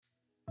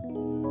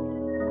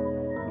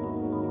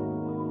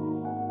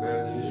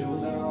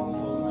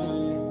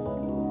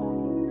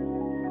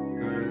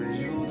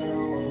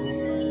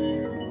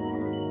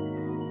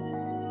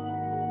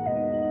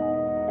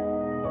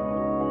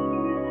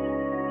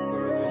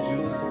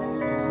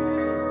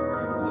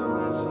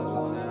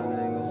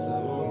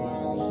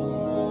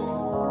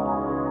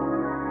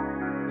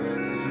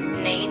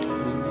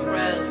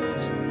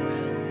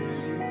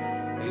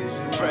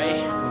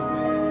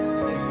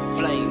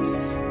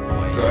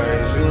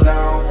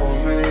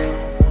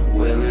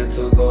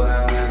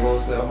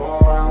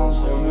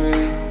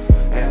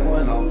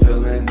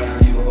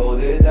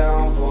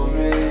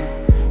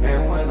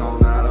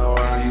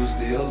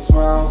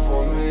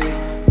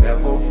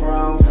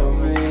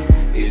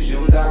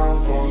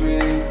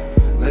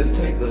Let's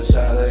take a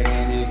shot of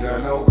Henny, girl,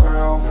 no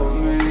crown for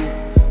me.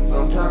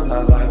 Sometimes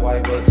I like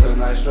white, but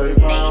tonight straight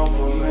brown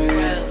for me.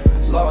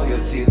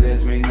 Loyalty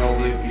lets me know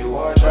if you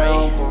are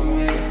down for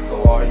me.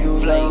 So are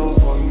you down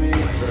for me?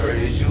 Girl,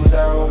 is you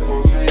down